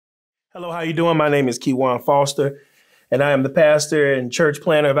Hello, how you doing? My name is Keywan Foster, and I am the pastor and church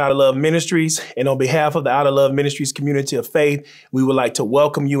planner of Out of Love Ministries. And on behalf of the Out of Love Ministries community of faith, we would like to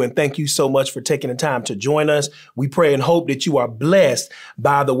welcome you and thank you so much for taking the time to join us. We pray and hope that you are blessed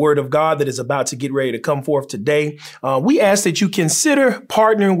by the word of God that is about to get ready to come forth today. We ask that you consider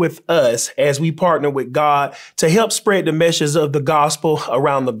partnering with us as we partner with God to help spread the message of the gospel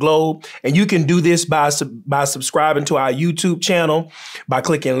around the globe. And you can do this by subscribing to our YouTube channel, by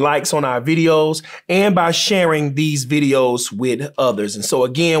clicking likes on our videos, and by sharing these videos with others. And so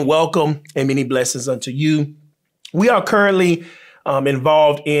again, welcome and many blessings unto you. We are currently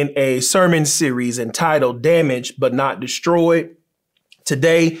involved in a sermon series entitled Damaged But Not Destroyed.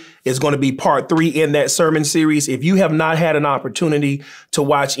 Today is going to be part 3 in that sermon series. If you have not had an opportunity to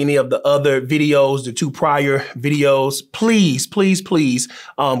watch any of the other videos, the 2 prior videos, please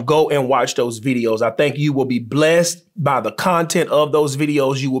go and watch those videos. I think you will be blessed by the content of those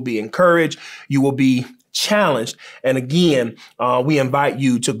videos. You will be encouraged. You will be challenged. And again, we invite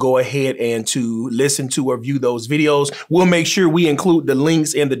you to go ahead and to listen to or view those videos. We'll make sure we include the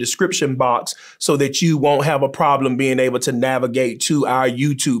links in the description box so that you won't have a problem being able to navigate to our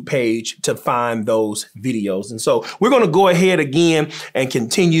YouTube page to find those videos. And so we're going to go ahead again and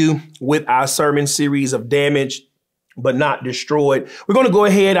continue with our sermon series of Damaged But Not Destroyed. We're going to go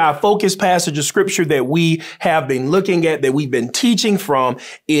ahead. Our focus passage of scripture that we have been looking at, that we've been teaching from,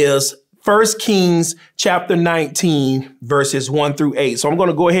 is 1 Kings chapter 19, verses 1 through 8. So I'm going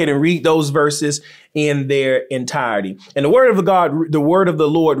to go ahead and read those verses in their entirety. And the word of God, the word of the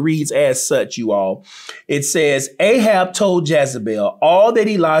Lord reads as such, you all. It says, Ahab told Jezebel all that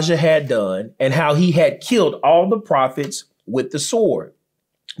Elijah had done and how he had killed all the prophets with the sword.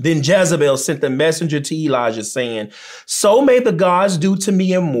 Then Jezebel sent a messenger to Elijah saying, so may the gods do to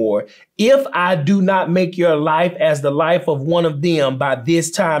me and more, if I do not make your life as the life of one of them by this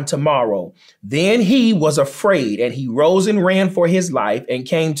time tomorrow. Then he was afraid, and he rose and ran for his life and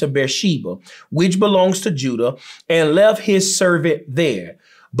came to Beersheba, which belongs to Judah, and left his servant there.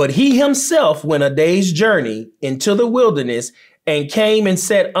 But he himself went a day's journey into the wilderness and came and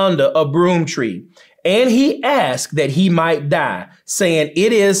sat under a broom tree. And he asked that he might die, saying,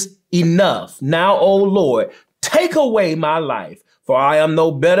 it is enough. Now, O Lord, take away my life, for I am no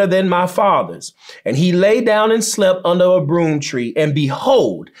better than my fathers. And he lay down and slept under a broom tree. And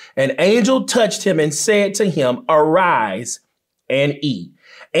behold, an angel touched him and said to him, arise and eat.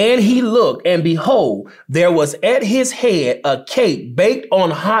 And he looked, and behold, there was at his head a cake baked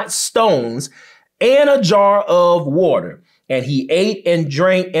on hot stones and a jar of water. And he ate and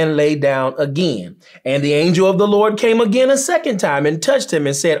drank and lay down again. And the angel of the Lord came again a second time and touched him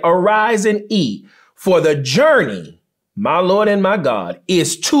and said, arise and eat, for the journey, my Lord and my God,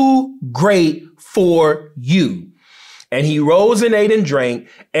 is too great for you. And he rose and ate and drank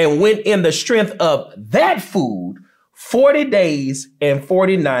and went in the strength of that food 40 days and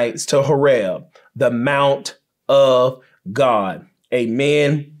 40 nights to Horeb, the mount of God.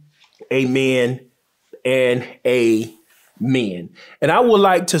 Amen, amen, and amen. And I would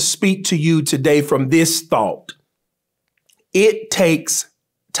like to speak to you today from this thought. It takes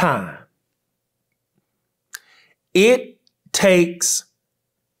time. It takes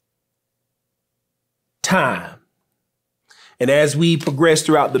time. And as we progress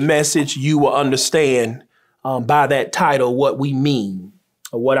throughout the message, you will understand by that title what we mean,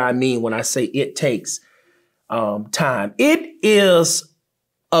 or what I mean when I say it takes time. It is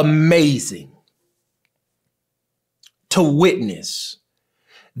amazing to witness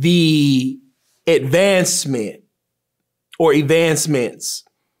the advancements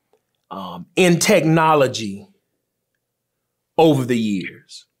in technology over the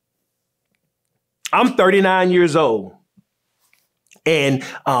years. I'm 39 years old, and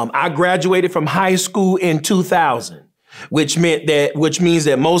I graduated from high school in 2000, which means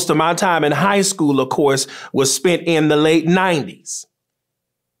that most of my time in high school, of course, was spent in the late 90s.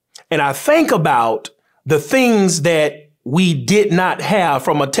 And I think about the things that we did not have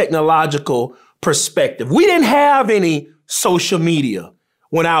from a technological perspective. We didn't have any social media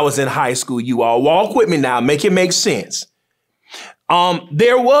when I was in high school, you all. Walk with me now, make it make sense.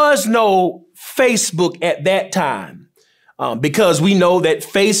 There was no Facebook at that time because we know that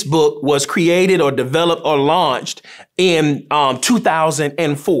Facebook was created or developed or launched in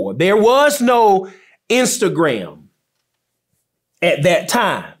 2004. There was no Instagram at that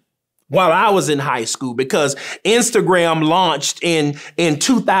time while I was in high school, because Instagram launched in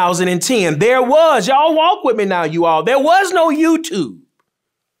 2010. There was, y'all walk with me now, you all, there was no YouTube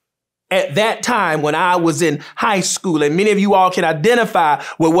at that time when I was in high school. And many of you all can identify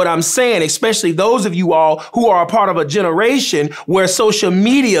with what I'm saying, especially those of you all who are a part of a generation where social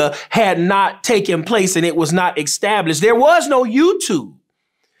media had not taken place and it was not established. There was no YouTube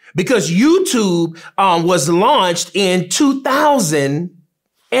because YouTube was launched in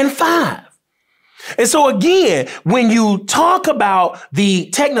 2005. And so again, when you talk about the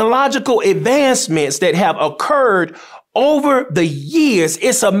technological advancements that have occurred over the years,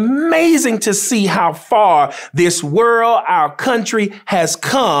 it's amazing to see how far this world, our country has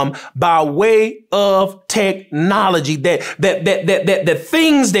come by way of technology. The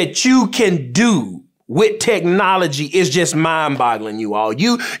things that you can do with technology is just mind-boggling, you all.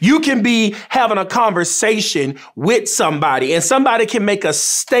 You can be having a conversation with somebody and somebody can make a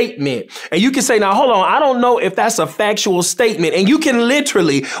statement and you can say, now, hold on, I don't know if that's a factual statement. And you can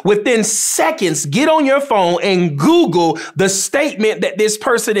literally within seconds get on your phone and Google the statement that this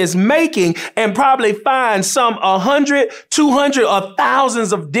person is making and probably find some 100, 200 or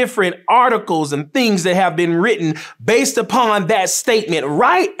thousands of different articles and things that have been written based upon that statement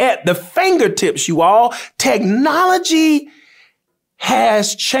right at the fingertips, you all. Technology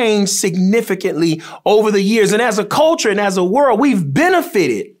has changed significantly over the years. And as a culture and as a world, we've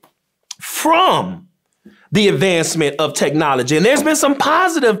benefited from the advancement of technology. And there's been some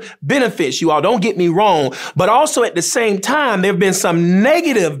positive benefits, you all, don't get me wrong. But also at the same time, there have been some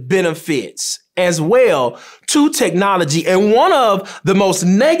negative benefits as well to technology. And one of the most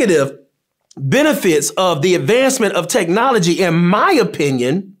negative benefits of the advancement of technology, in my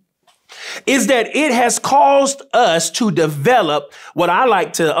opinion, is that it has caused us to develop what I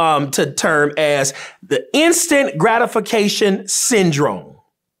like to term as the instant gratification syndrome.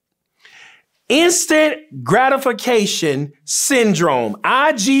 Instant gratification syndrome,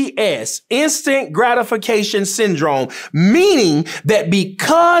 IGS, instant gratification syndrome, meaning that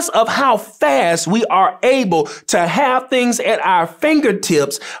because of how fast we are able to have things at our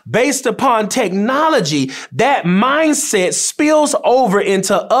fingertips based upon technology, that mindset spills over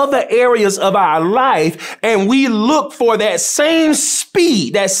into other areas of our life. And we look for that same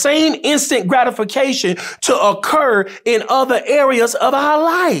speed, that same instant gratification to occur in other areas of our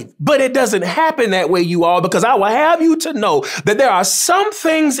life. But it doesn't happen that way, you all, because I will have you to know that there are some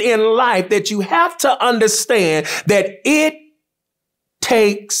things in life that you have to understand that it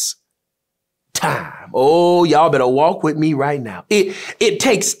takes time. Oh, y'all better walk with me right now. It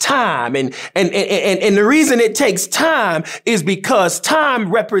takes time. And the reason it takes time is because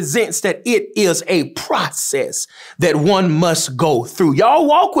time represents that it is a process that one must go through. Y'all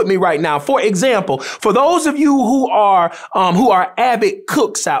walk with me right now. For example, for those of you who are avid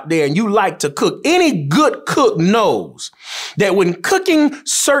cooks out there and you like to cook, any good cook knows that when cooking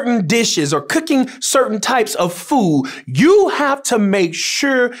certain dishes or cooking certain types of food, you have to make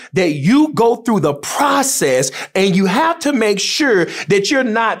sure that you go through the process and you have to make sure that you're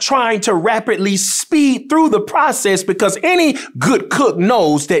not trying to rapidly speed through the process, because any good cook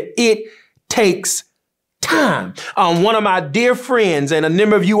knows that it takes time. One of my dear friends, and a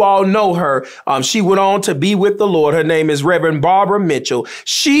number of you all know her, she went on to be with the Lord. Her name is Reverend Barbara Mitchell.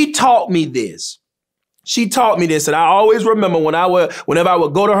 She taught me this. She taught me this, and I always remember whenever I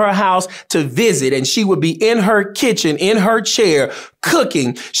would go to her house to visit, and she would be in her kitchen, in her chair,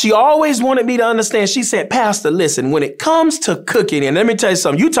 cooking. She always wanted me to understand. She said, Pastor, listen, when it comes to cooking, and let me tell you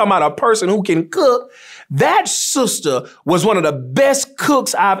something, you talking about a person who can cook. That sister was one of the best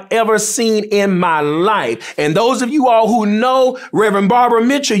cooks I've ever seen in my life. And those of you all who know Reverend Barbara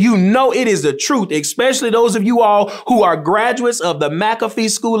Mitchell, you know it is the truth, especially those of you all who are graduates of the McAfee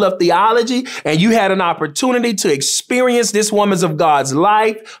School of Theology, and you had an opportunity to experience this woman of God's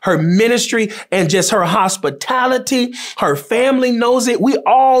life, her ministry, and just her hospitality. Her family knows it. We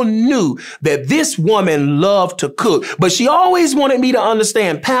all knew that this woman loved to cook, but she always wanted me to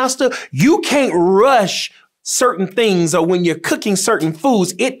understand, Pastor, you can't rush certain things, or when you're cooking certain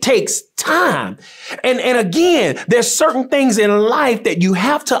foods, it takes time. And again, there's certain things in life that you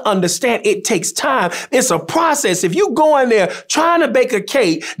have to understand. It takes time. It's a process. If you go in there trying to bake a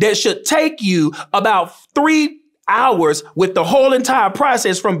cake that should take you about 3 hours with the whole entire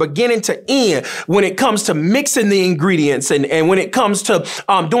process from beginning to end, when it comes to mixing the ingredients and when it comes to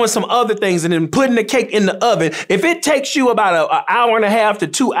doing some other things and then putting the cake in the oven, if it takes you about an hour and a half to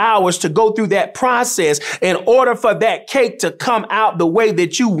 2 hours to go through that process in order for that cake to come out the way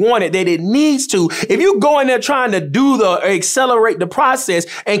that you want it, that it needs to, if you go in there trying to accelerate the process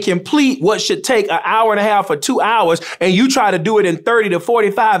and complete what should take an hour and a half or 2 hours, and you try to do it in 30 to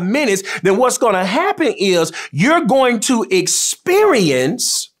 45 minutes, then what's going to happen is you're going to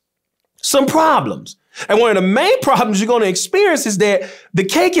experience some problems. And one of the main problems you're going to experience is that the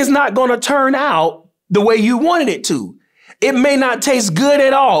cake is not going to turn out the way you wanted it to. It may not taste good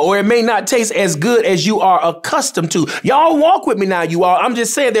at all, or it may not taste as good as you are accustomed to. Y'all walk with me now, you all. I'm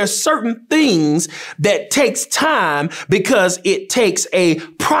just saying there's certain things that takes time because it takes a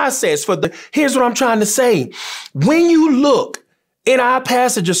process here's what I'm trying to say. When you look in our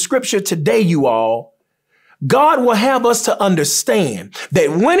passage of scripture today, you all, God will have us to understand that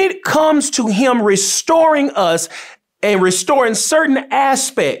when it comes to him restoring us and restoring certain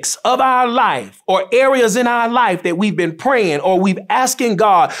aspects of our life or areas in our life that we've been praying or we've asking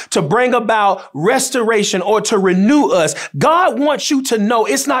God to bring about restoration or to renew us, God wants you to know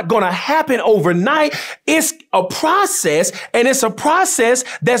it's not going to happen overnight. It's a process, and it's a process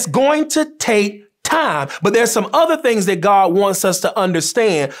that's going to take time. But there's some other things that God wants us to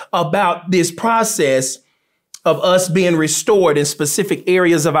understand about this process of us being restored in specific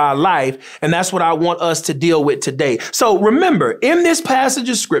areas of our life. And that's what I want us to deal with today. So remember, in this passage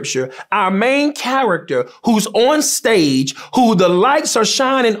of scripture, our main character who's on stage, who the lights are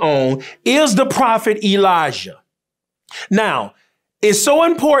shining on, is the prophet Elijah. Now, it's so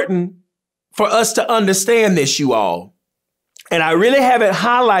important for us to understand this, you all. And I really haven't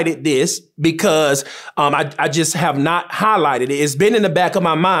highlighted this because I just have not highlighted it. It's been in the back of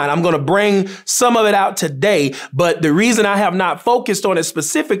my mind. I'm going to bring some of it out today. But the reason I have not focused on it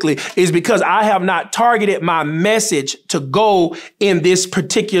specifically is because I have not targeted my message to go this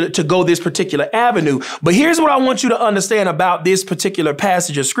particular avenue. But here's what I want you to understand about this particular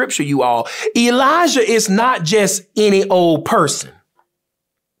passage of scripture, you all. Elijah is not just any old person.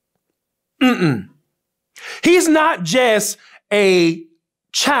 He's not just a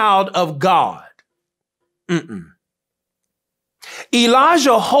child of God.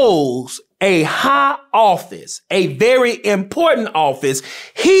 Elijah holds a high office, a very important office.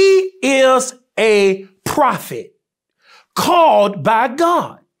 He is a prophet called by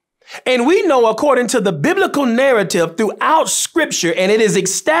God. And we know, according to the biblical narrative throughout scripture, and it is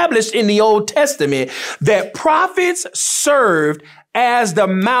established in the Old Testament, that prophets served as the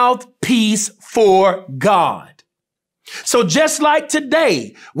mouthpiece for God. So just like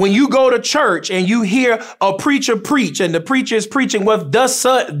today, when you go to church and you hear a preacher preach and the preacher is preaching what thus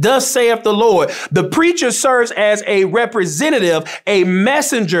saith the Lord, the preacher serves as a representative, a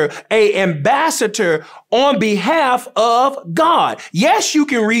messenger, a ambassador on behalf of God. Yes, you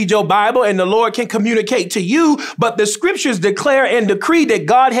can read your Bible and the Lord can communicate to you, but the scriptures declare and decree that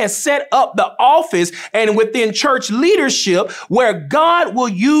God has set up the office and within church leadership where God will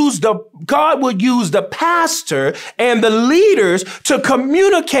use the pastor and the leaders to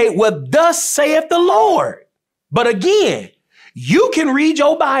communicate what thus saith the Lord. But again, you can read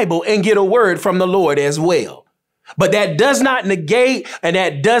your Bible and get a word from the Lord as well. But that does not negate and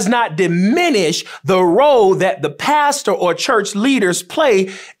that does not diminish the role that the pastor or church leaders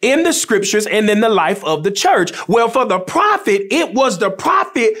play in the scriptures and in the life of the church. Well, for the prophet, it was the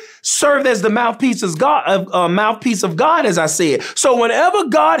prophet served as the mouthpiece of God, as I said. So whenever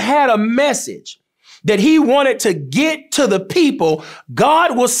God had a message that he wanted to get to the people,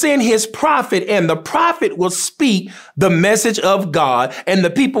 God will send his prophet and the prophet will speak the message of God, and the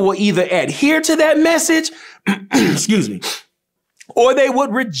people will either adhere to that message, excuse me, or they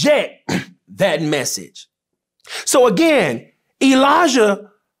would reject that message. So again, Elijah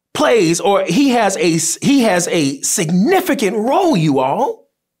plays, or he has a significant role, you all.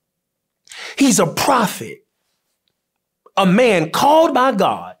 He's a prophet, a man called by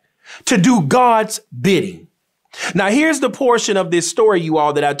God to do God's bidding. Now, here's the portion of this story, you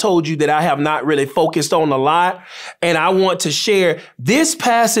all, that I told you that I have not really focused on a lot. And I want to share this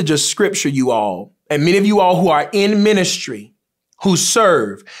passage of scripture, you all, and many of you all who are in ministry, who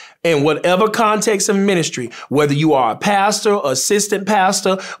serve in whatever context of ministry, whether you are a pastor, assistant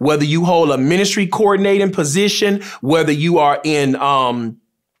pastor, whether you hold a ministry coordinating position, whether you are in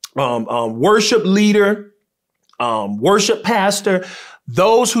worship leader, worship pastor,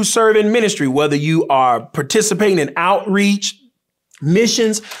 those who serve in ministry, whether you are participating in outreach,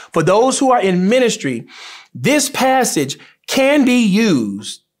 missions, for those who are in ministry, this passage can be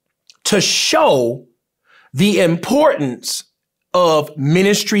used to show the importance of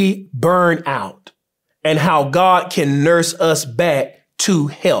ministry burnout and how God can nurse us back to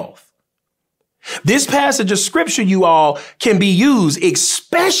health. This passage of scripture, you all, can be used,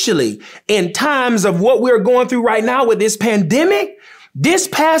 especially in times of what we're going through right now with this pandemic. This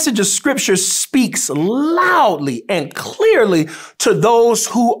passage of scripture speaks loudly and clearly to those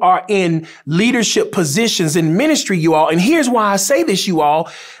who are in leadership positions in ministry, you all. And here's why I say this, you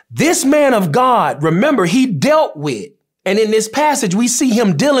all. This man of God, remember, he dealt with, and in this passage, we see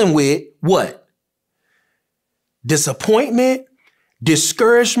him dealing with what? disappointment,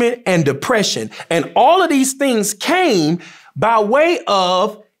 discouragement, and depression. And all of these things came by way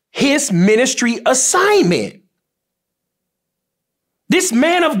of his ministry assignment. This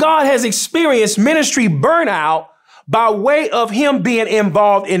man of God has experienced ministry burnout by way of him being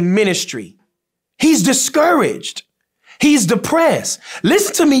involved in ministry. He's discouraged. He's depressed.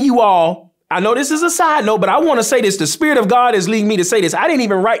 Listen to me, you all. I know this is a side note, but I want to say this. The Spirit of God is leading me to say this. I didn't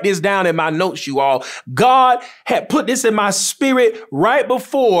even write this down in my notes, you all. God had put this in my spirit right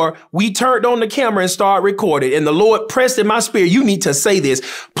before we turned on the camera and started recording. And the Lord pressed in my spirit, you need to say this.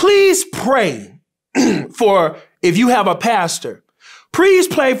 Please pray for, if you have a pastor, please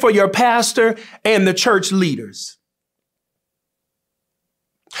pray for your pastor and the church leaders.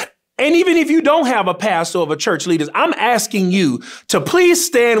 And even if you don't have a pastor or a church leaders, I'm asking you to please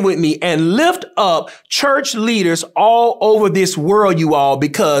stand with me and lift up church leaders all over this world, you all,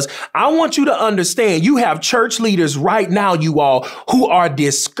 because I want you to understand you have church leaders right now, you all, who are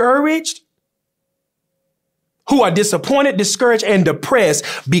discouraged, who are disappointed, discouraged, and depressed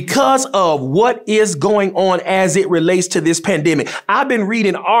because of what is going on as it relates to this pandemic. I've been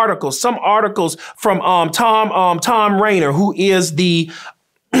reading articles, some articles from Tom Rayner, who is the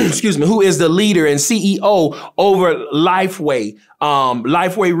who is the leader and CEO over Lifeway,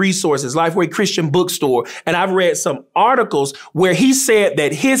 Lifeway Resources, Lifeway Christian Bookstore. And I've read some articles where he said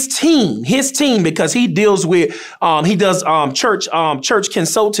that his team, because he deals with, he does church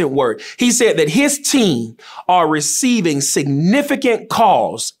consultant work. He said that his team are receiving significant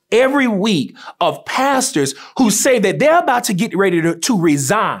calls every week of pastors who say that they're about to get ready to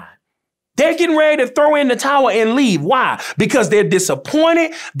resign. They're getting ready to throw in the towel and leave. Why? Because they're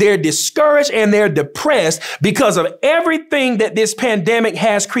disappointed, they're discouraged, and they're depressed because of everything that this pandemic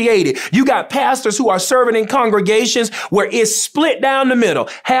has created. You got pastors who are serving in congregations where it's split down the middle.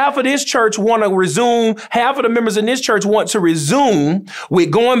 Half of this church want to resume, half of the members in this church want to resume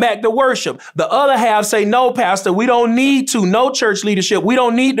with going back to worship. The other half say, no, pastor, we don't need to. No church leadership. We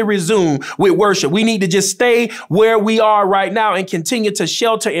don't need to resume with worship. We need to just stay where we are right now and continue to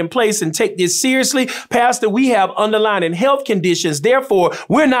shelter in place and take this seriously. Pastor, we have underlying health conditions. Therefore,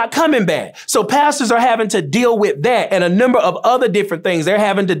 we're not coming back. So pastors are having to deal with that and a number of other different things. They're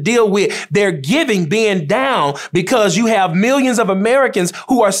having to deal with their giving being down because you have millions of Americans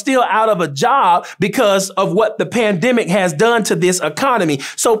who are still out of a job because of what the pandemic has done to this economy.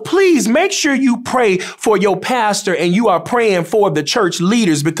 So please make sure you pray for your pastor and you are praying for the church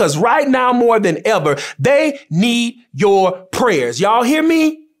leaders because right now more than ever, they need your prayers. Y'all hear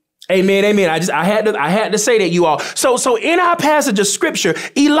me? Amen. Amen. I had to say that, you all. So in our passage of scripture,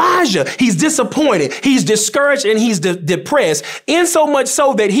 Elijah, he's disappointed, he's discouraged, and he's depressed, in so much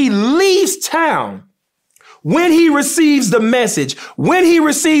so that he leaves town when he receives the message, when he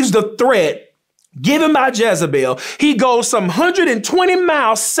receives the threat given by Jezebel. He goes some 120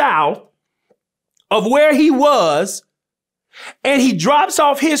 miles south of where he was, and he drops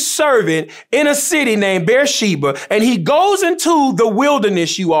off his servant in a city named Beersheba, and he goes into the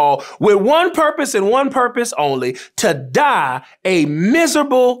wilderness, you all, with one purpose and one purpose only, to die a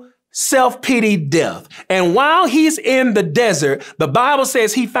miserable, self-pity death. And while he's in the desert, the Bible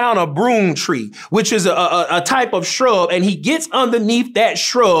says he found a broom tree, which is a type of shrub, and he gets underneath that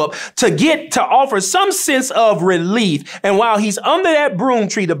shrub to offer some sense of relief. And while he's under that broom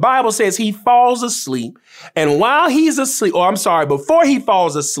tree, the Bible says he falls asleep. And while he's asleep, before he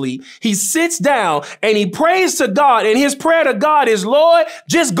falls asleep, he sits down and he prays to God. And his prayer to God is, Lord,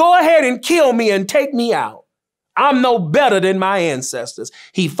 just go ahead and kill me and take me out. I'm no better than my ancestors.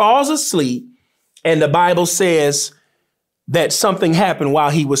 He falls asleep, and the Bible says that something happened while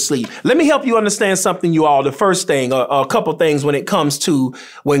he was asleep. Let me help you understand something, you all. The first thing, a couple things when it comes to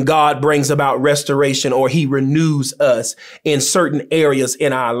when God brings about restoration or he renews us in certain areas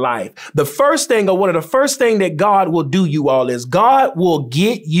in our life. The first thing, or one of the first thing that God will do, you all, is God will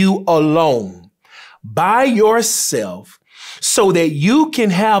get you alone by yourself so that you can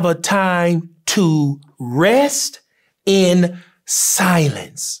have a time to rest in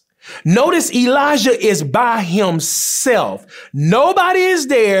silence. Notice Elijah is by himself. Nobody is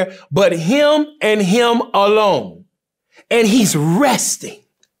there but him and him alone. And he's resting.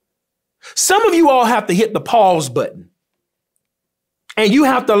 Some of you all have to hit the pause button. And you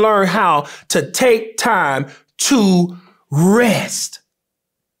have to learn how to take time to rest.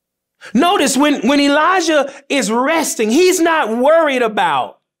 Notice when Elijah is resting, he's not worried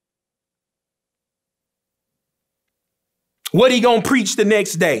about what he gonna preach the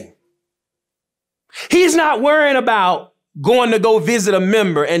next day. He's not worrying about going to go visit a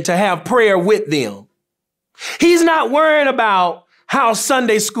member and to have prayer with them. He's not worrying about how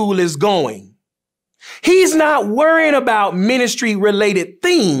Sunday school is going. He's not worrying about ministry related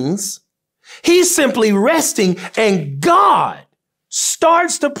things. He's simply resting, and God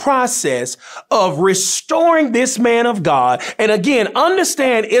starts the process of restoring this man of God. And again,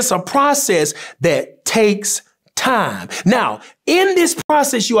 understand it's a process that takes time. Now, in this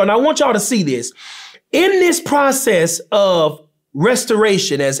process, and I want y'all to see this, in this process of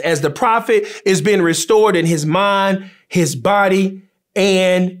restoration, as the prophet is being restored in his mind, his body,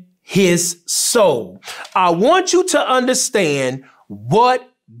 and his soul, I want you to understand what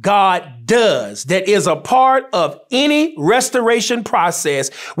God does that is a part of any restoration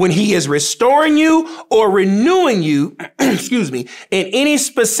process when he is restoring you or renewing you, excuse me, in any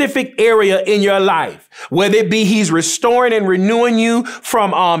specific area in your life, whether it be he's restoring and renewing you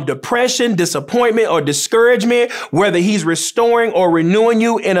from depression, disappointment, or discouragement, whether he's restoring or renewing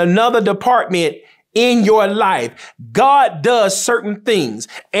you in another department in your life. God does certain things.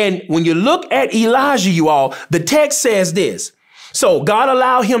 And when you look at Elijah, you all, the text says this. So God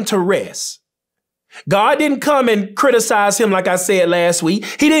allowed him to rest. God didn't come and criticize him like I said last week.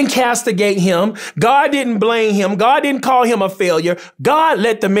 He didn't castigate him. God didn't blame him. God didn't call him a failure. God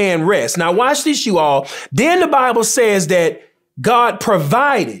let the man rest. Now watch this, you all. Then the Bible says that God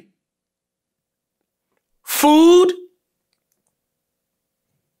provided food,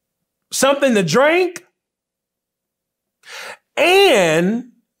 something to drink,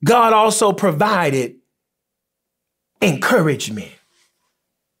 and God also provided encouragement.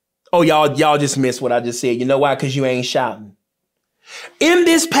 Oh, y'all just missed what I just said. You know why? Because you ain't shouting. In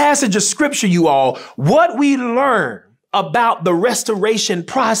this passage of scripture, you all, what we learn about the restoration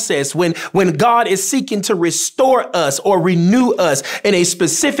process when God is seeking to restore us or renew us in a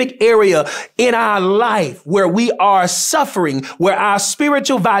specific area in our life where we are suffering, where our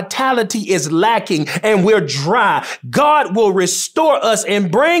spiritual vitality is lacking and we're dry. God will restore us and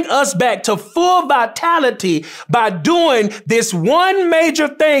bring us back to full vitality by doing this one major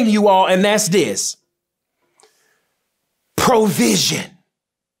thing, you all, and that's this: provision.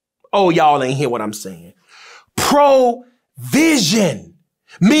 Oh, y'all ain't hear what I'm saying. Provision,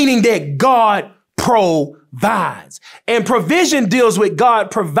 meaning that God provides. And provision deals with God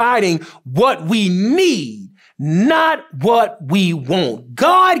providing what we need, not what we want.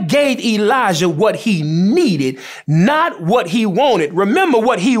 God gave Elijah what he needed, not what he wanted. Remember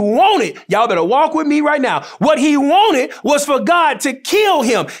what he wanted. Y'all better walk with me right now. What he wanted was for God to kill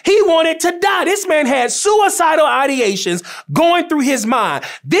him. He wanted to die. This man had suicidal ideations going through his mind.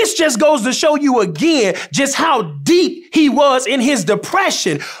 This just goes to show you again just how deep he was in his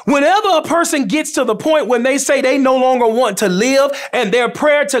depression. Whenever a person gets to the point when they say they no longer want to live and their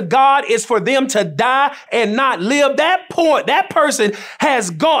prayer to God is for them to die and not live, that person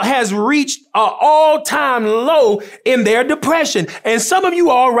has reached an all-time low in their depression. And some of you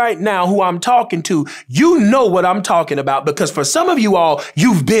all right now who I'm talking to, you know what I'm talking about, because for some of you all,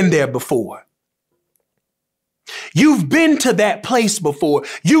 you've been there before. You've been to that place before.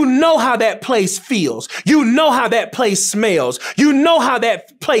 You know how that place feels. You know how that place smells. You know how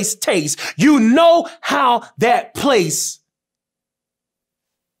that place tastes. You know how that place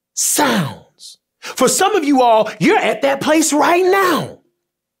sounds. For some of you all, you're at that place right now.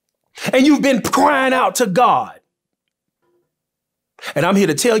 And you've been crying out to God. And I'm here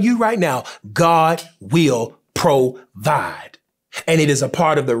to tell you right now, God will provide. And it is a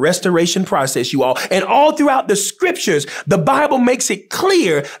part of the restoration process, you all. And all throughout the scriptures, the Bible makes it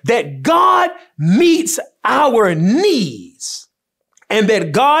clear that God meets our needs and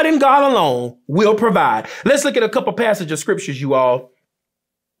that God and God alone will provide. Let's look at a couple passages of scriptures, you all.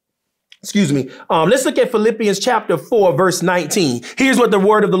 Excuse me. Let's look at Philippians chapter 4, verse 19. Here's what the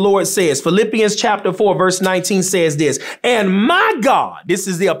word of the Lord says. Philippians chapter 4, verse 19 says this: and my God, this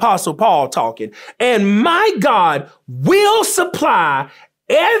is the Apostle Paul talking, and my God will supply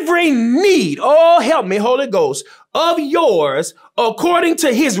every need, oh, help me, Holy Ghost, of yours according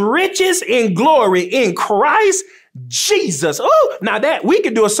to his riches in glory in Christ Jesus. Oh, now that we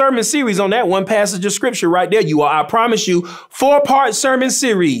could do a sermon series on that one passage of scripture right there, you all. I promise you, 4-part sermon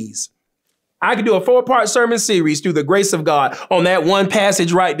series. I could do a 4-part sermon series through the grace of God on that one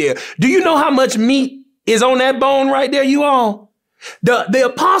passage right there. Do you know how much meat is on that bone right there, you all? The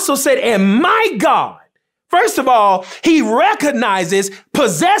apostle said, and my God, first of all, he recognizes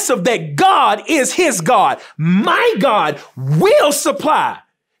possessive that God is his God. My God will supply.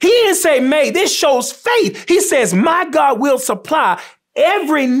 He didn't say may. This shows faith. He says, my God will supply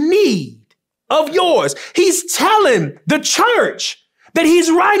every need of yours. He's telling the church that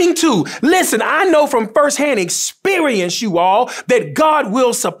he's writing to. Listen, I know from firsthand experience, you all, that God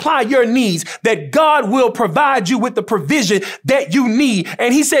will supply your needs, that God will provide you with the provision that you need.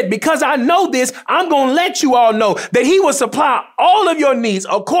 And he said, because I know this, I'm going to let you all know that he will supply all of your needs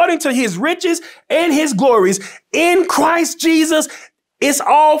according to his riches and his glories in Christ Jesus. It's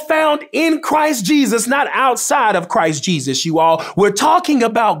all found in Christ Jesus, not outside of Christ Jesus, you all. We're talking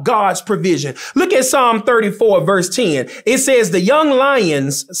about God's provision. Look at Psalm 34, verse 10. It says, the young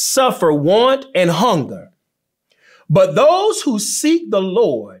lions suffer want and hunger, but those who seek the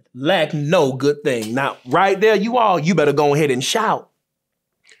Lord lack no good thing. Now, right there, you all, you better go ahead and shout.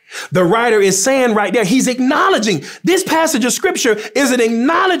 The writer is saying right there, he's acknowledging this passage of scripture is an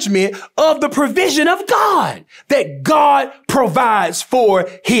acknowledgement of the provision of God, that God provides for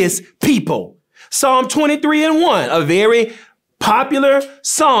his people. Psalm 23:1, a very popular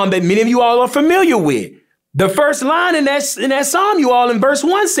psalm that many of you all are familiar with. The first line in that psalm, you all, in verse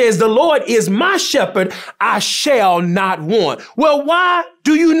 1 says, the Lord is my shepherd, I shall not want. Well, why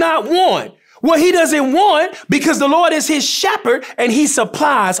do you not want? Well, he doesn't want because the Lord is his shepherd and he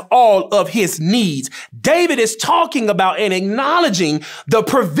supplies all of his needs. David is talking about and acknowledging the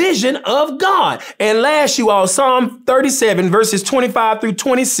provision of God. And last, you all, Psalm 37, verses 25 through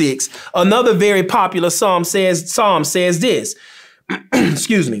 26, another very popular psalm says this,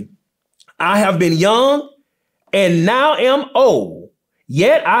 excuse me, I have been young and now am old,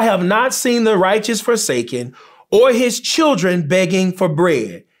 yet I have not seen the righteous forsaken or his children begging for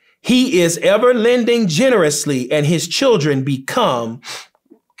bread. He is ever lending generously, and his children become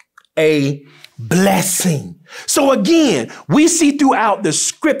a blessing. So again, we see throughout the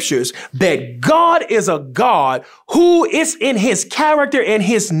scriptures that God is a God who is in his character and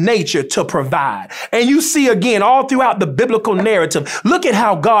his nature to provide. And you see again, all throughout the biblical narrative, look at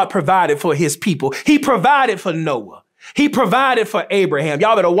how God provided for his people. He provided for Noah. He provided for Abraham.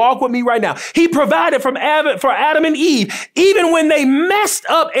 Y'all better walk with me right now. He provided for Adam and Eve, even when they messed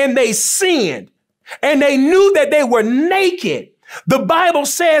up and they sinned and they knew that they were naked. The Bible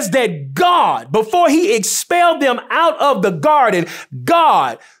says that God, before he expelled them out of the garden,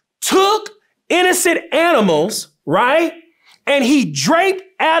 God took innocent animals, right? And he draped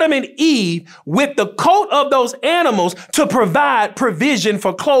Adam and Eve with the coat of those animals to provide provision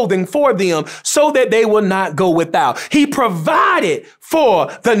for clothing for them so that they will not go without. He provided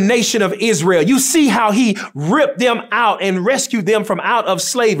for the nation of Israel. You see how he ripped them out and rescued them from out of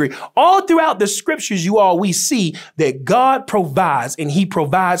slavery. All throughout the scriptures, you all, we see that God provides and he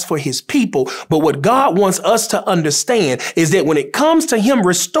provides for his people. But what God wants us to understand is that when it comes to him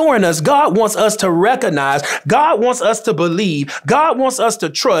restoring us, God wants us to recognize, God wants us to believe, God wants us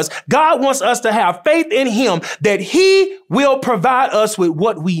to trust, God wants us to have faith in him that he will provide us with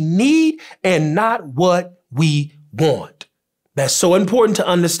what we need and not what we want. That's so important to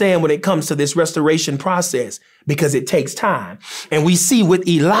understand when it comes to this restoration process because it takes time. And we see with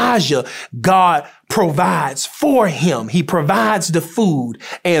Elijah, God provides for him. He provides the food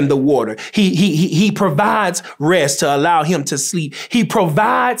and the water. He provides rest to allow him to sleep. He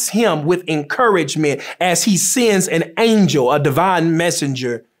provides him with encouragement as he sends an angel, a divine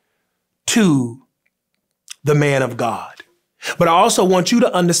messenger, to the man of God. But I also want you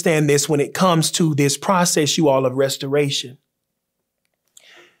to understand this when it comes to this process, you all, of restoration.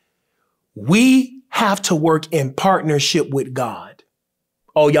 We have to work in partnership with God.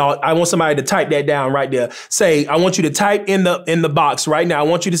 Oh, y'all, I want somebody to type that down right there. Say, I want you to type in the box right now. I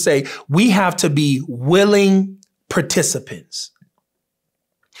want you to say, we have to be willing participants.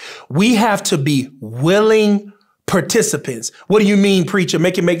 We have to be willing participants. What do you mean, preacher?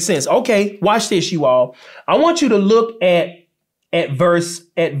 Make it make sense. Okay, watch this, you all. I want you to look at verse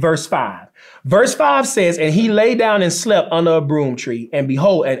 5. Verse 5 says, and he lay down and slept under a broom tree. And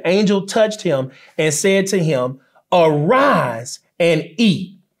behold, an angel touched him and said to him, arise and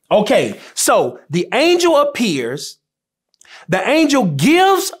eat. Okay, so the angel appears. The angel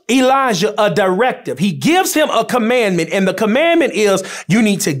gives Elijah a directive. He gives him a commandment. And the commandment is you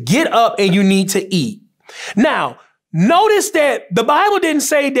need to get up and you need to eat. Now, notice that the Bible didn't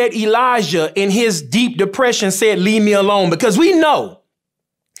say that Elijah in his deep depression said, leave me alone, because we know,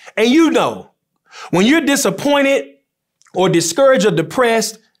 and you know, when you're disappointed or discouraged or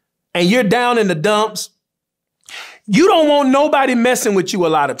depressed and you're down in the dumps, you don't want nobody messing with you a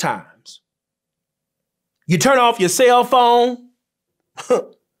lot of times. You turn off your cell phone,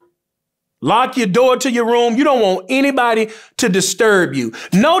 lock your door to your room. You don't want anybody to disturb you.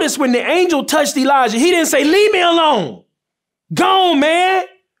 Notice when the angel touched Elijah, he didn't say, leave me alone. Go on, man.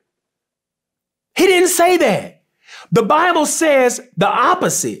 He didn't say that. The Bible says the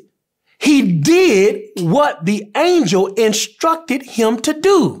opposite. He did what the angel instructed him to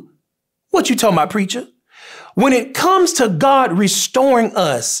do. What you talking about, preacher? When it comes to God restoring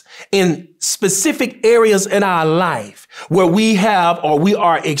us in specific areas in our life where we have or we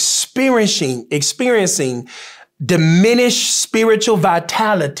are experiencing diminished spiritual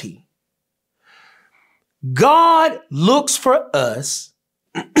vitality, God looks for us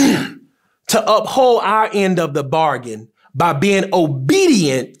to uphold our end of the bargain by being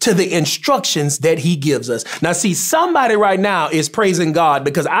obedient to the instructions that he gives us. Now, see, somebody right now is praising God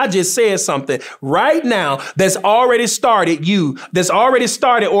because I just said something right now that's already started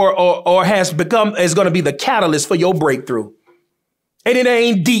or has become, is going to be the catalyst for your breakthrough. And it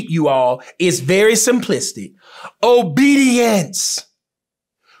ain't deep, you all. It's very simplistic. Obedience.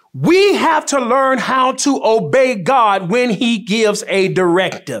 We have to learn how to obey God when he gives a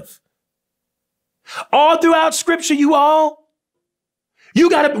directive. All throughout scripture, you all, we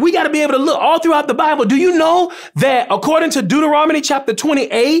got to be able to look all throughout the Bible. Do you know that according to Deuteronomy chapter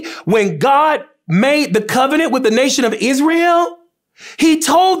 28, when God made the covenant with the nation of Israel, he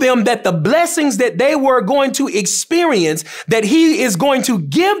told them that the blessings that they were going to experience, that he is going to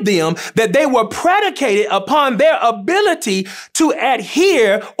give them, that they were predicated upon their ability to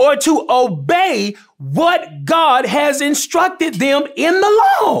adhere or to obey what God has instructed them in the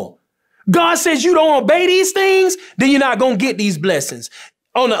law. God says you don't obey these things, then you're not going to get these blessings.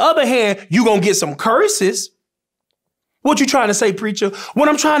 On the other hand, you're going to get some curses. What you trying to say, preacher? What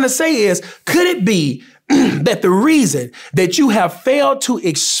I'm trying to say is, could it be that the reason that you have failed to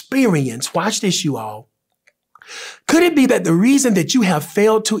experience, watch this, you all, could it be that the reason that you have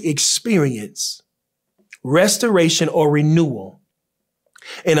failed to experience restoration or renewal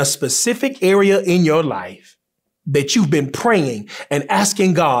in a specific area in your life that you've been praying and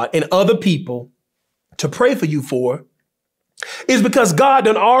asking God and other people to pray for you for is because God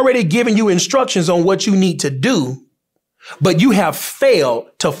done already given you instructions on what you need to do, but you have failed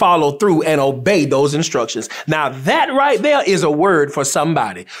to follow through and obey those instructions. Now that right there is a word for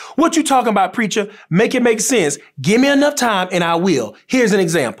somebody. What you talking about, preacher? Make it make sense. Give me enough time and I will. Here's an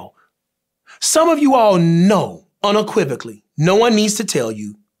example. Some of you all know unequivocally, no one needs to tell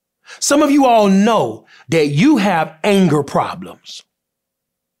you. Some of you all know that you have anger problems.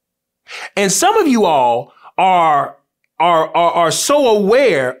 And some of you all are so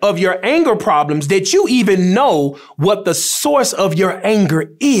aware of your anger problems that you even know what the source of your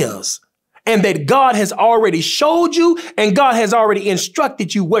anger is, and that God has already showed you and God has already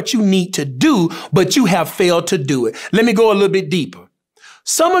instructed you what you need to do, but you have failed to do it. Let me go a little bit deeper.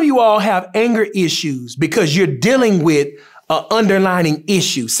 Some of you all have anger issues because you're dealing with an underlying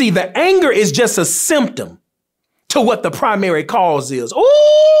issue. See, the anger is just a symptom to what the primary cause is. Ooh!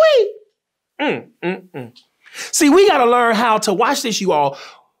 See, we got to learn how to watch this, you all.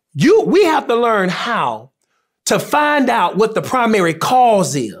 We have to learn how to find out what the primary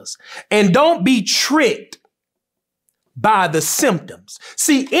cause is, and don't be tricked by the symptoms.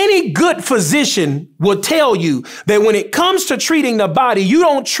 See, any good physician will tell you that when it comes to treating the body, you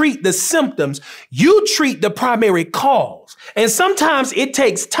don't treat the symptoms, you treat the primary cause. And sometimes it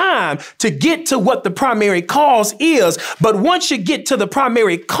takes time to get to what the primary cause is. But once you get to the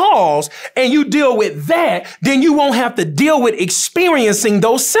primary cause and you deal with that, then you won't have to deal with experiencing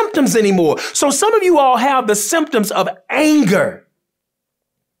those symptoms anymore. So some of you all have the symptoms of anger,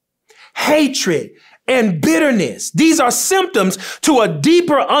 hatred, and bitterness. These are symptoms to a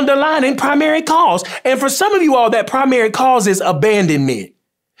deeper underlying primary cause. And for some of you all, that primary cause is abandonment.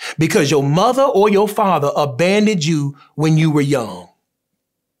 Because your mother or your father abandoned you when you were young.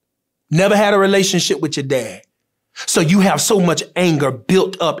 Never had a relationship with your dad. So you have so much anger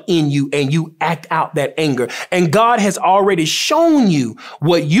built up in you and you act out that anger. And God has already shown you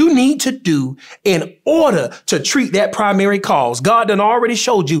what you need to do in order to treat that primary cause. God done already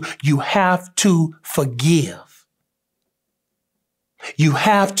showed you, you have to forgive. You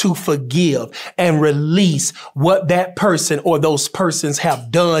have to forgive and release what that person or those persons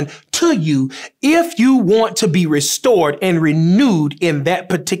have done to you if you want to be restored and renewed in that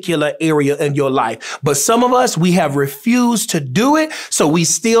particular area in your life. But some of us, we have refused to do it, so we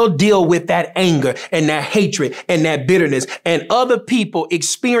still deal with that anger and that hatred and that bitterness. And other people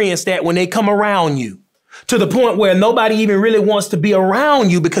experience that when they come around you, to the point where nobody even really wants to be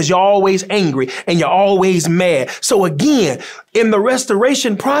around you because you're always angry and you're always mad. So again, in the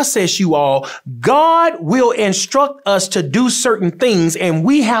restoration process, you all, God will instruct us to do certain things, and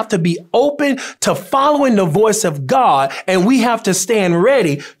we have to be open to following the voice of God, and we have to stand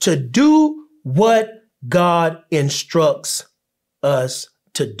ready to do what God instructs us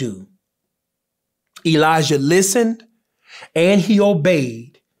to do. Elijah listened and he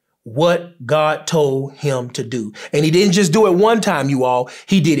obeyed what God told him to do. And he didn't just do it one time, you all.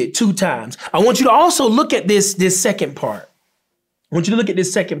 He did it 2 times. I want you to also look at this second part. I want you to look at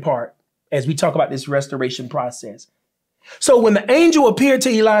this second part as we talk about this restoration process. So when the angel appeared to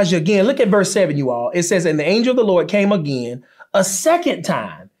Elijah again, look at verse 7, you all. It says, and the angel of the Lord came again a second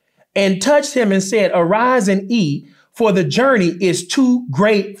time and touched him and said, arise and eat, for the journey is too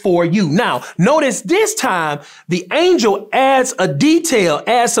great for you. Now, notice this time, the angel adds some detail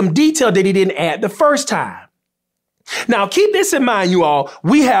that he didn't add the first time. Now, keep this in mind, you all.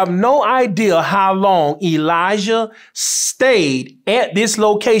 We have no idea how long Elijah stayed at this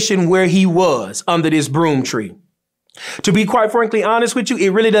location where he was under this broom tree. To be quite frankly honest with you, it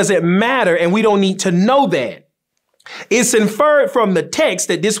really doesn't matter, and we don't need to know that. It's inferred from the text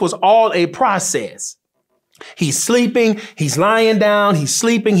that this was all a process. He's sleeping, he's lying down, he's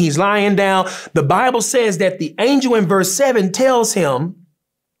sleeping, he's lying down. The Bible says that the angel in verse 7 tells him,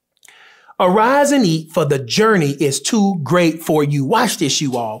 arise and eat, for the journey is too great for you. Watch this,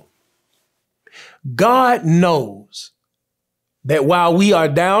 you all. God knows that while we are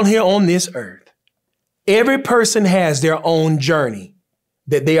down here on this earth, every person has their own journey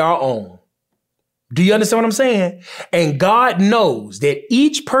that they are on. Do you understand what I'm saying? And God knows that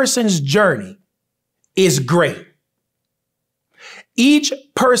each person's journey is great. Each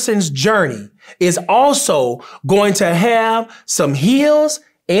person's journey is also going to have some hills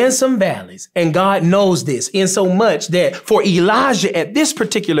and some valleys. And God knows this in so much that for Elijah at this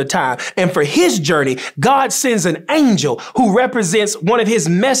particular time and for his journey, God sends an angel who represents one of his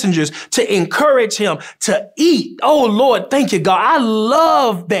messengers to encourage him to eat. Oh, Lord, thank you, God. I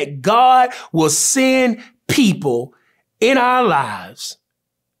love that God will send people in our lives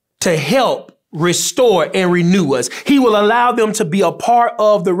to help restore and renew us. He will allow them to be a part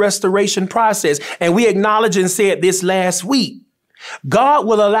of the restoration process. And we acknowledged and said this last week. God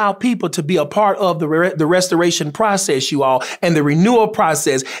will allow people to be a part of the restoration process, you all, and the renewal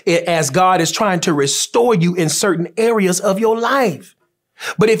process as God is trying to restore you in certain areas of your life.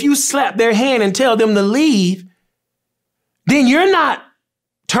 But if you slap their hand and tell them to leave, then you're not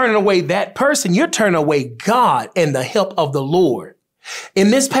turning away that person. You're turning away God and the help of the Lord.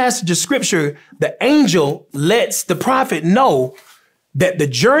 In this passage of scripture, the angel lets the prophet know that the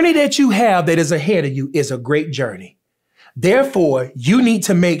journey that you have that is ahead of you is a great journey. Therefore, you need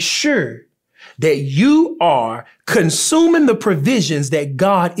to make sure that you are consuming the provisions that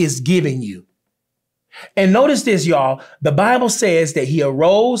God is giving you. And notice this, y'all. The Bible says that he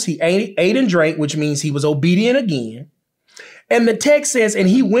arose, he ate and drank, which means he was obedient again. And the text says, and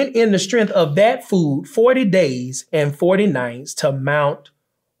he went in the strength of that food 40 days and 40 nights to Mount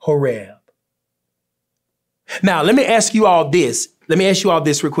Horeb. Now, let me ask you all this. Let me ask you all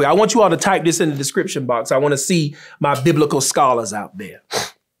this real quick. I want you all to type this in the description box. I want to see my biblical scholars out there.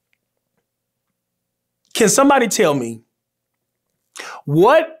 Can somebody tell me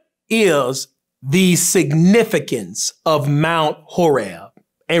what is the significance of Mount Horeb?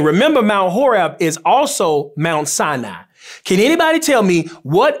 And remember, Mount Horeb is also Mount Sinai. Can anybody tell me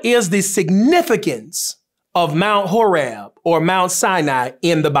what is the significance of Mount Horeb or Mount Sinai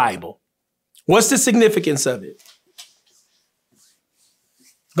in the Bible? What's the significance of it?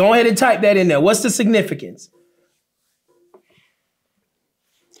 Go ahead and type that in there. What's the significance?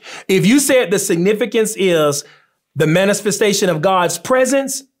 If you said the significance is the manifestation of God's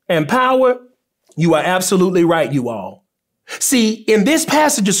presence and power, you are absolutely right, you all. See, in this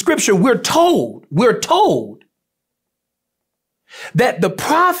passage of scripture, we're told that the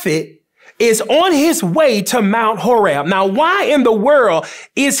prophet is on his way to Mount Horeb. Now, why in the world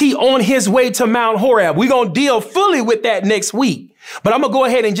is he on his way to Mount Horeb? We're going to deal fully with that next week. But I'm going to go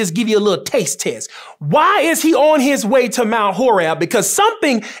ahead and just give you a little taste test. Why is he on his way to Mount Horeb? Because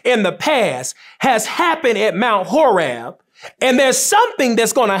something in the past has happened at Mount Horeb. And there's something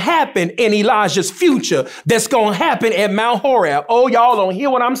that's going to happen in Elijah's future that's going to happen at Mount Horeb. Oh, y'all don't hear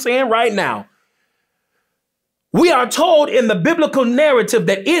what I'm saying right now. We are told in the biblical narrative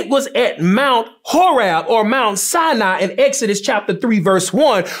that it was at Mount Horeb or Mount Sinai in Exodus chapter 3, verse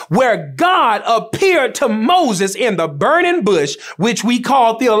 1, where God appeared to Moses in the burning bush, which we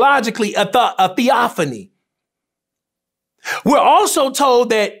call theologically a theophany. We're also told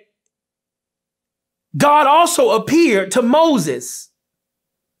that God also appeared to Moses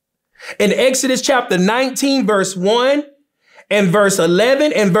in Exodus chapter 19, verse 1. And verse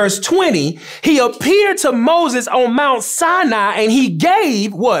 11 and verse 20, he appeared to Moses on Mount Sinai and he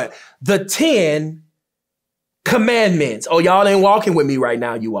gave what? The 10 commandments. Oh, y'all ain't walking with me right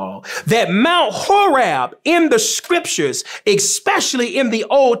now, you all. That Mount Horeb in the scriptures, especially in the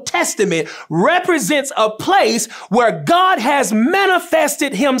Old Testament, represents a place where God has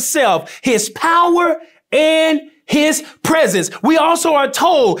manifested himself, his power and his presence. We also are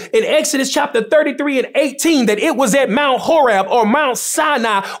told in Exodus chapter 33 and 18 that it was at Mount Horeb or Mount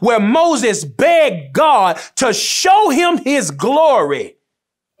Sinai where Moses begged God to show him his glory.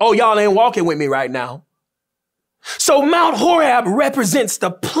 Oh, y'all ain't walking with me right now. So Mount Horeb represents the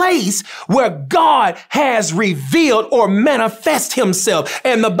place where God has revealed or manifest himself.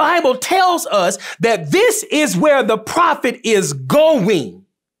 And the Bible tells us that this is where the prophet is going.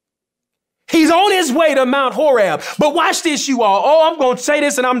 He's on his way to Mount Horeb. But watch this, you all. Oh, I'm going to say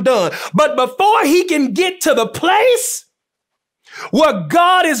this and I'm done. But before he can get to the place where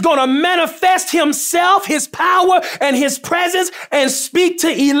God is going to manifest himself, his power and his presence, and speak to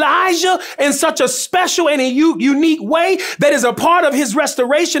Elijah in such a special and a unique way that is a part of his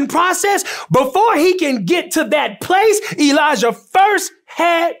restoration process. Before he can get to that place, Elijah first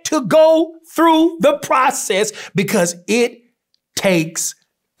had to go through the process because it takes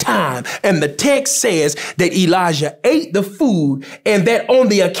time. And the text says that Elijah ate the food and that on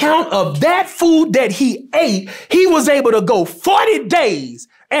the account of that food that he ate, he was able to go 40 days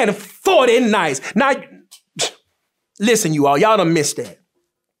and 40 nights. Now, listen, you all, y'all done missed that.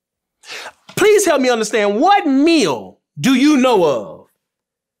 Please help me understand, what meal do you know of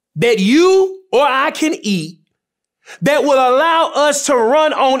that you or I can eat that will allow us to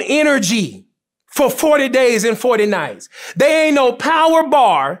run on energy for 40 days and 40 nights? There ain't no power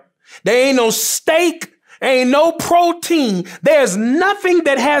bar. There ain't no steak. Ain't no protein. There's nothing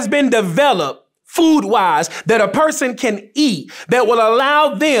that has been developed food-wise that a person can eat that will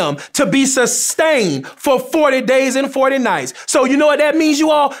allow them to be sustained for 40 days and 40 nights. So you know what that means,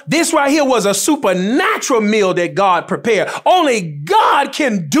 you all? This right here was a supernatural meal that God prepared. Only God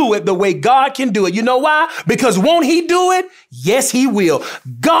can do it the way God can do it. You know why? Because won't he do it? Yes, he will.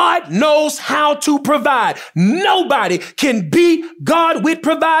 God knows how to provide. Nobody can beat God with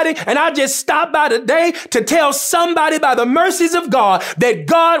providing. And I just stopped by today to tell somebody by the mercies of God that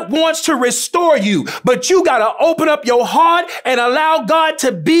God wants to restore you. But you got to open up your heart and allow God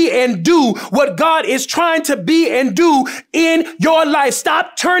to be and do what God is trying to be and do in your life.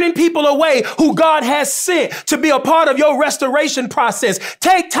 Stop turning people away who God has sent to be a part of your restoration process.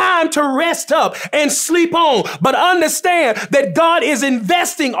 Take time to rest up and sleep on, but understand that God is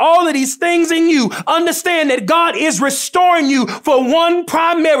investing all of these things in you. Understand that God is restoring you for one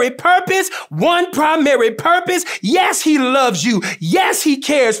primary purpose. Yes, he loves you. Yes, he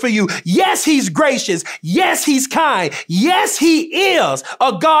cares for you. Yes, he's gracious. Yes, he's kind. Yes, he is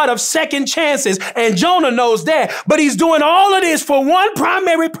a God of second chances. And Jonah knows that. But he's doing all of this for one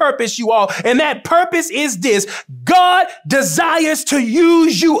primary purpose, you all. And that purpose is this: God desires to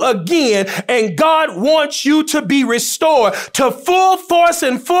use you again. And God wants you to be restored to full force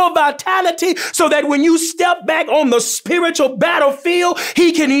and full vitality so that when you step back on the spiritual battlefield,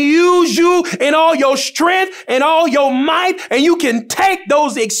 he can use you in all your strength and all your might. And you can take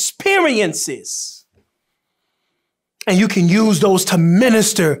those experiences and you can use those to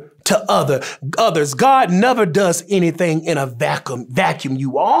minister to others. God never does anything in a vacuum,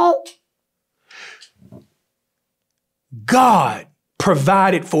 you all. God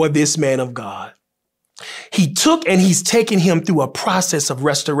provided for this man of God. He took and he's taken him through a process of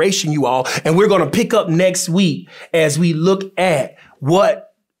restoration, you all. And we're going to pick up next week as we look at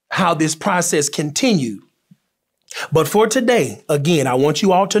how this process continued. But for today, again, I want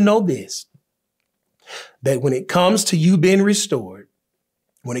you all to know this, that when it comes to you being restored,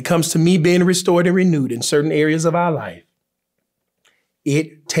 when it comes to me being restored and renewed in certain areas of our life,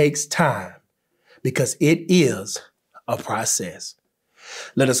 it takes time because it is a process.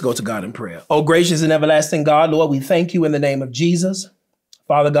 Let us go to God in prayer. Oh, gracious and everlasting God, Lord, we thank you in the name of Jesus.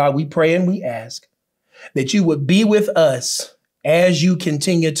 Father God, we pray and we ask that you would be with us as you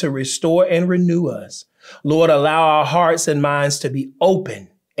continue to restore and renew us. Lord, allow our hearts and minds to be open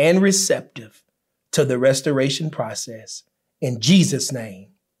and receptive to the restoration process. In Jesus' name,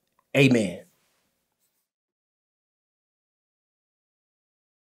 amen.